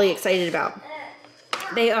what I'm really excited about.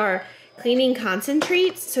 They are cleaning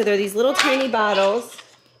concentrates. So they're these little tiny bottles.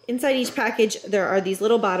 Inside each package, there are these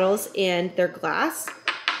little bottles and they're glass.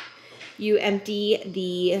 You empty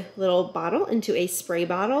the little bottle into a spray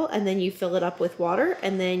bottle and then you fill it up with water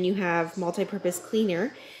and then you have multi-purpose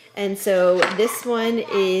cleaner. And so this one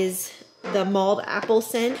is the mulled apple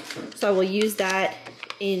scent. So I will use that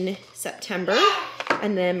in September.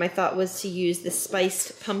 And then my thought was to use the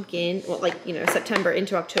spiced pumpkin, well, like, you know, September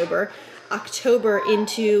into October. October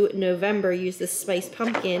into November, use the spiced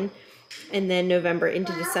pumpkin, and then November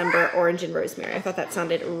into December, orange and rosemary. I thought that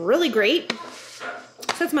sounded really great. So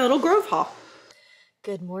that's my little Grove haul.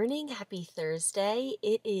 Good morning. Happy Thursday.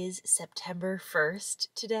 It is September 1st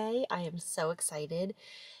today. I am so excited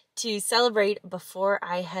To celebrate, before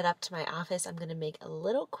I head up to my office, I'm going to make a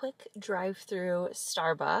little quick drive through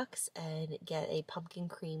Starbucks and get a pumpkin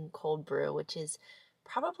cream cold brew, which is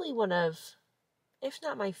probably one of, if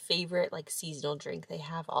not my favorite, like seasonal drink they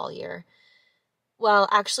have all year. Well,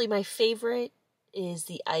 actually my favorite is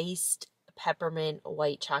the iced peppermint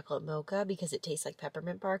white chocolate mocha because it tastes like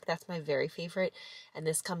peppermint bark. That's my very favorite, and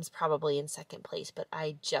this comes probably in second place, but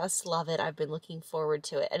I just love it. I've been looking forward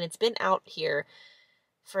to it, and it's been out here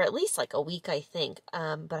for at least like a week, I think,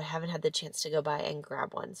 but I haven't had the chance to go by and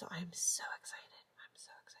grab one, so I'm so excited. I'm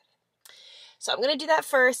so excited. So I'm going to do that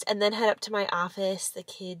first and then head up to my office. The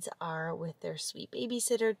kids are with their sweet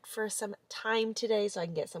babysitter for some time today, so I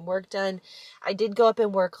can get some work done. I did go up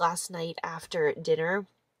and work last night after dinner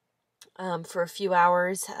for a few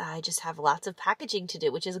hours. I just have lots of packaging to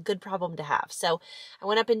do, which is a good problem to have. So I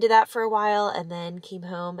went up and did that for a while and then came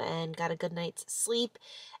home and got a good night's sleep,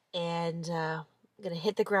 and I'm going to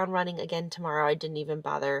hit the ground running again tomorrow. I didn't even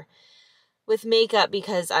bother with makeup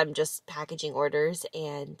because I'm just packaging orders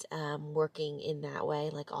and working in that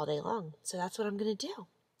way like all day long. So that's what I'm going to do.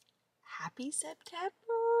 Happy September.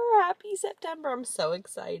 Happy September. I'm so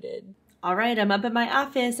excited. All right, I'm up at my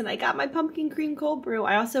office and I got my pumpkin cream cold brew.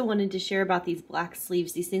 I also wanted to share about these black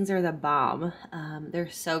sleeves. These things are the bomb.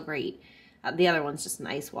 They're so great. The other one's just an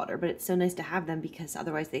ice water, but it's so nice to have them because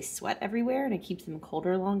otherwise they sweat everywhere and it keeps them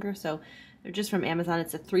colder longer. So they're just from Amazon.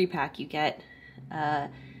 It's a 3-pack. You get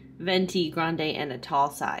venti, grande, and a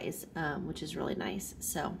tall size, which is really nice.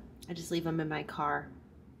 So I just leave them in my car.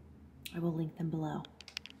 I will link them below.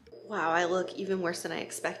 Wow, I look even worse than I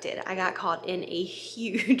expected. I got caught in a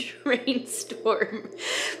huge rainstorm.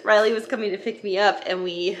 Riley was coming to pick me up and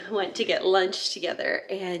we went to get lunch together,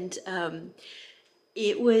 and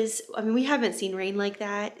it was, I mean, we haven't seen rain like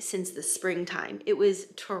that since the springtime. It was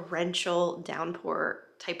torrential downpour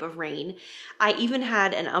type of rain. I even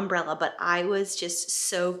had an umbrella, but I was just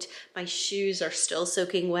soaked. My shoes are still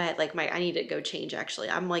soaking wet. Like I need to go change actually.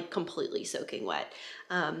 I'm like completely soaking wet.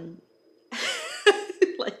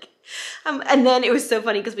 And then it was so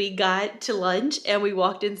funny because we got to lunch and we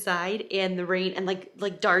walked inside and the rain, and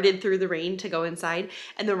like darted through the rain to go inside,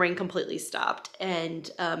 and the rain completely stopped. And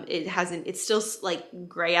it's still like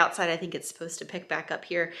gray outside. I think it's supposed to pick back up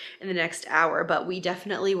here in the next hour, but we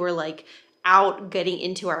definitely were like out getting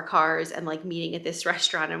into our cars and like meeting at this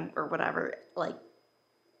restaurant or whatever, like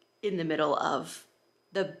in the middle of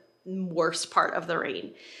the worst part of the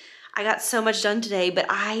rain. I got so much done today, but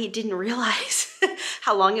I didn't realize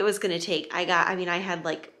how long it was going to take. I had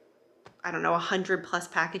like, I don't know,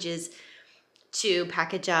 100+ packages to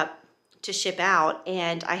package up to ship out.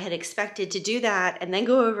 And I had expected to do that and then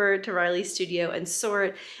go over to Riley's studio and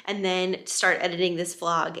sort and then start editing this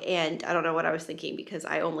vlog. And I don't know what I was thinking because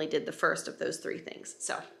I only did the first of those 3 things.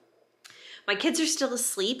 So my kids are still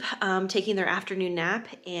asleep, taking their afternoon nap.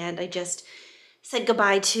 And I just said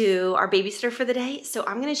goodbye to our babysitter for the day. So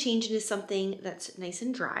I'm going to change into something that's nice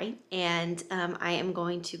and dry. And I am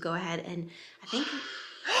going to go ahead and I think...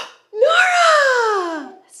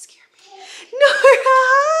 Nora! That scared me. Nora,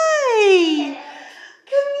 hi!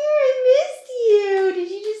 Come here, I missed you. Did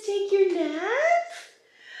you just take your nap?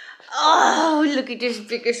 Oh, look at this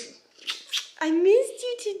biggest... I missed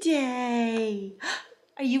you today.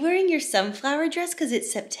 Are you wearing your sunflower dress because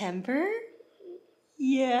it's September?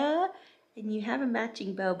 Yeah. And you have a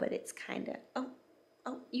matching bow, but it's kind of,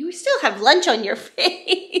 oh, you still have lunch on your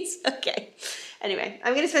face. Okay. Anyway,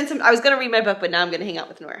 I'm going to spend I was going to read my book, but now I'm going to hang out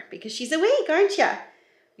with Nora because she's awake, aren't you?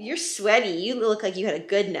 You're sweaty. You look like you had a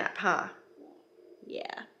good nap, huh?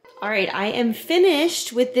 Yeah. All right, I am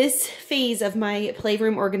finished with this phase of my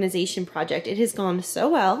Playroom organization project. It has gone so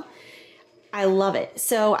well. I love it.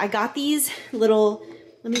 So I got these little,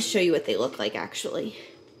 let me show you what they look like actually.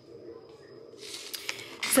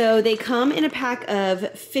 So they come in a pack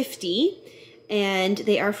of 50, and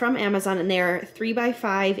they are from Amazon, and they are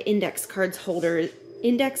 3x5 index card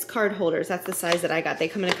holders. That's the size that I got. They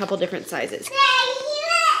come in a couple different sizes.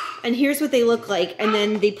 And here's what they look like. And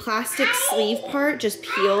then the plastic sleeve part just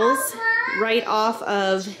peels right off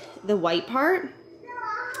of the white part.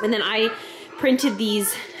 And then I printed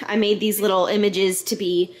these, I made these little images to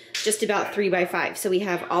be just about 3x5. So we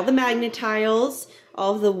have all the magnet tiles,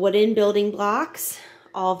 all of the wooden building blocks,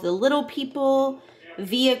 all of the little people,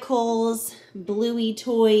 vehicles, Bluey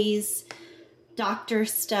toys, doctor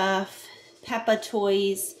stuff, Peppa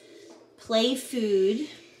toys, play food,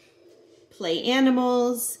 play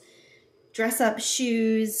animals, dress up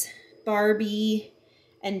shoes, Barbie,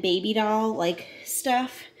 and baby doll like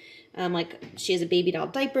stuff. Like she has a baby doll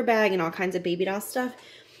diaper bag and all kinds of baby doll stuff.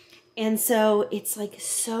 And so it's like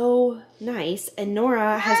so nice. And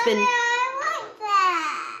Nora has been...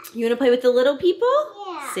 You want to play with the little people?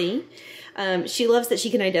 Yeah. See? She loves that she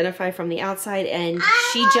can identify from the outside, and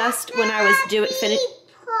she just, when I was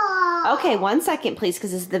okay, 1 second, please,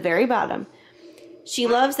 because this is the very bottom. She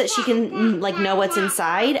loves that she can, like, know what's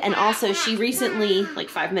inside, and also she recently, like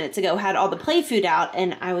 5 minutes ago, had all the play food out,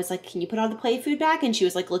 and I was like, can you put all the play food back? And she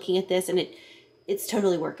was, like, looking at this, and it's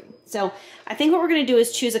totally working. So I think what we're going to do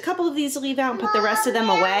is choose a couple of these to leave out and put the rest of them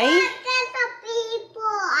away.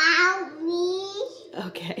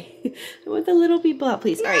 Okay. I want the little people out,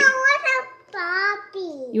 please. All right. I want a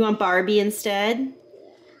Barbie. You want Barbie instead?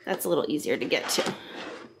 That's a little easier to get to.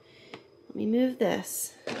 Let me move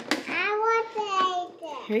this. I want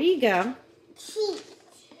that. Here you go.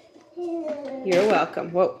 You're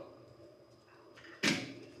welcome. Whoa.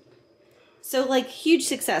 So, like, huge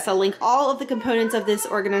success. I'll link all of the components of this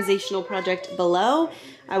organizational project below.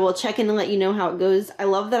 I will check in and let you know how it goes. I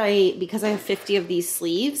love that because I have 50 of these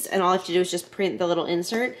sleeves, and all I have to do is just print the little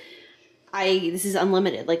insert. This is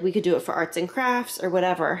unlimited. Like, we could do it for arts and crafts or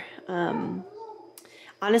whatever.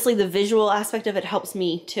 Honestly, the visual aspect of it helps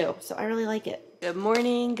me too, so I really like it. Good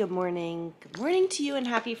morning, good morning, good morning to you, and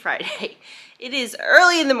happy Friday. It is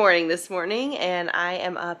early in the morning this morning, and I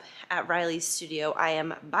am up at Riley's studio. I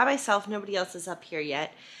am by myself. Nobody else is up here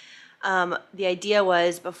yet. The idea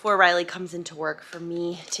was, before Riley comes into work, for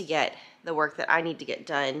me to get the work that I need to get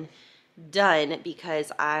done,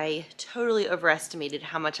 because I totally overestimated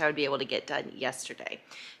how much I would be able to get done yesterday.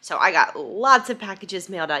 So I got lots of packages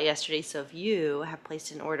mailed out yesterday, so if you have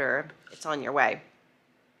placed an order, it's on your way.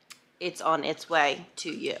 It's on its way to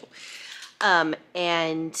you.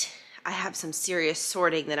 And I have some serious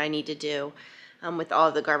sorting that I need to do with all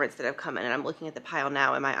of the garments that have come in, and I'm looking at the pile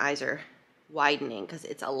now and my eyes are widening because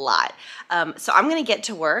it's a lot. So I'm gonna get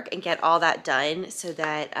to work and get all that done so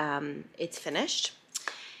that it's finished.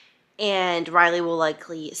 And Riley will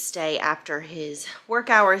likely stay after his work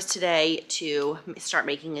hours today to start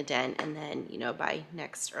making a dent, and then, you know, by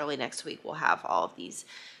early next week we'll have all of these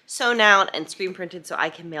sewn out and screen printed so I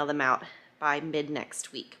can mail them out by mid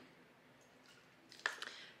next week.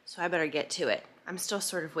 So I better get to it. I'm still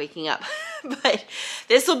sort of waking up, but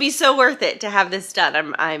this will be so worth it to have this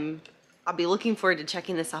done. I'll be looking forward to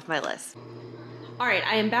checking this off my list. All right,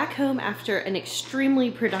 I am back home after an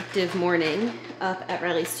extremely productive morning up at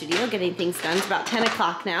Riley's studio, getting things done. It's about 10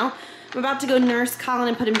 o'clock now. I'm about to go nurse Colin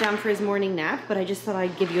and put him down for his morning nap, but I just thought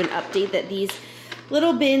I'd give you an update that these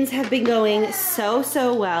little bins have been going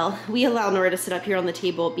so well. We allow Nora to sit up here on the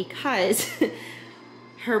table because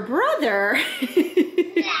her brother,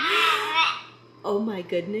 oh my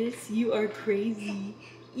goodness, you are crazy.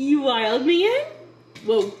 You wild man.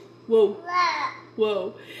 Whoa, whoa,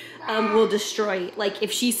 whoa. Will destroy, like,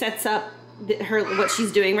 if she sets up what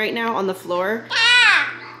she's doing right now on the floor,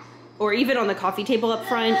 or even on the coffee table up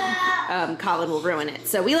front, Colin will ruin it.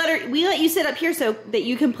 So we let you sit up here so that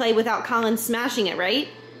you can play without Colin smashing it, right?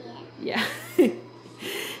 Yeah.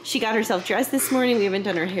 She got herself dressed this morning. We haven't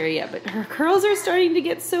done her hair yet, but her curls are starting to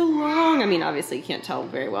get so long. I mean, obviously you can't tell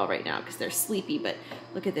very well right now because they're sleepy, but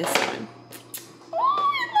look at this one. Oh,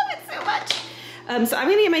 I love it so much. So I'm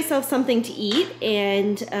gonna get myself something to eat,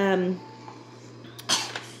 and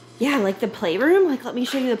yeah, like the playroom. Like, let me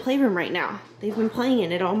show you the playroom right now. They've been playing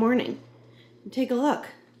in it all morning. Take a look.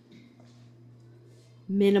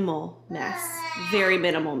 Minimal mess, very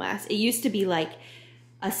minimal mess. It used to be like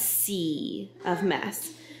a sea of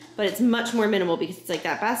mess, but it's much more minimal because it's like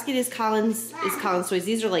that basket is Colin's toys.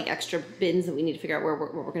 These are like extra bins that we need to figure out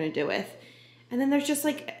what we're gonna do with. And then there's just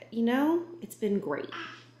like, you know, it's been great.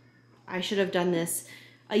 I should have done this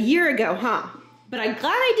a year ago, huh? But I'm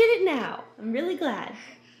glad I did it now. I'm really glad.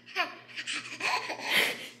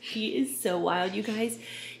 He is so wild, you guys.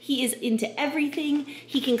 He is into everything.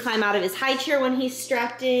 He can climb out of his high chair when he's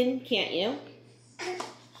strapped in, can't you?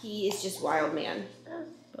 He is just wild, man.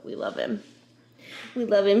 But we love him. We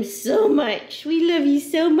love him so much. We love you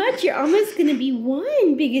so much. You're almost gonna be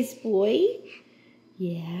one, biggest boy.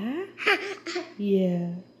 Yeah? Yeah.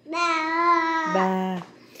 Bye.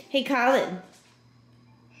 Hey, Colin.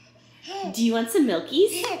 Do you want some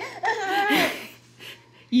milkies?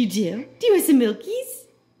 You do? Do you want some milkies?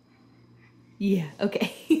 Yeah,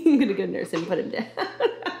 okay. I'm gonna go nurse him, put him down.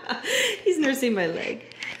 He's nursing my leg.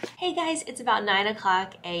 Hey guys, it's about 9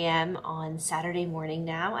 a.m. on Saturday morning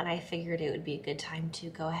now, and I figured it would be a good time to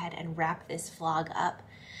go ahead and wrap this vlog up.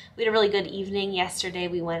 We had a really good evening yesterday.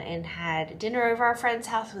 We went and had dinner over our friend's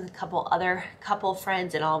house with a couple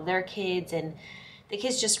friends and all of their kids, and the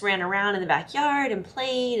kids just ran around in the backyard and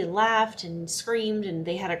played and laughed and screamed, and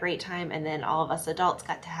they had a great time. And then all of us adults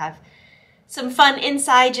got to have some fun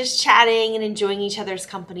inside, just chatting and enjoying each other's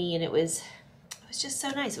company, and it was just so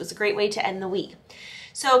nice. It was a great way to end the week.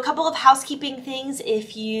 So a couple of housekeeping things.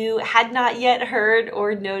 If you had not yet heard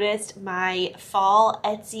or noticed, my fall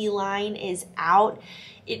Etsy line is out.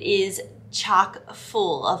 It is chock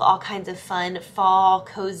full of all kinds of fun fall,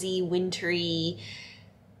 cozy, wintry,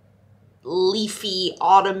 leafy,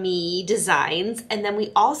 autumny designs. And then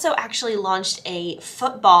we also actually launched a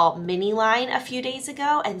football mini line a few days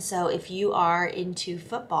ago. And so if you are into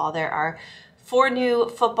football, there are 4 new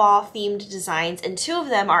football themed designs, and 2 of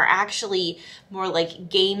them are actually more like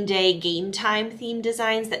game day, game time themed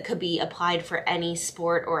designs that could be applied for any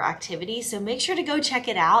sport or activity. So make sure to go check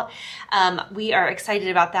it out. We are excited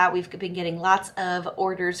about that. We've been getting lots of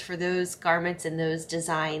orders for those garments and those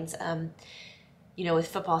designs. You know, with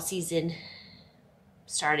football season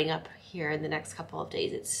starting up here in the next couple of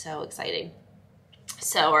days, it's so exciting.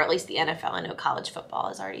 So, or at least the NFL, I know college football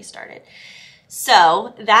has already started.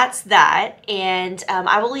 So that's that, and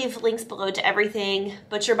I will leave links below to everything.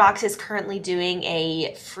 ButcherBox is currently doing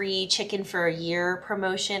a free chicken for a year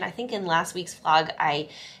promotion. I think in last week's vlog I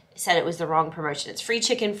said it was the wrong promotion. It's free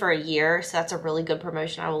chicken for a year, so that's a really good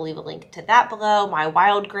promotion. I will leave a link to that below. My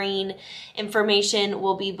wild grain information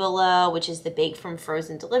will be below, which is the bake from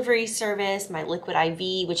frozen delivery service. My liquid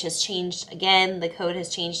IV, which has changed again. The code has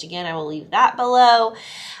changed again. I will leave that below.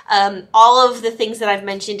 All of the things that I've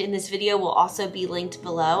mentioned in this video will also be linked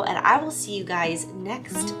below, and I will see you guys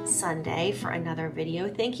next Sunday for another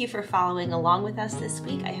video. Thank you for following along with us this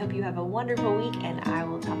week. I hope you have a wonderful week, and I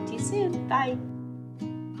will talk to you soon. Bye.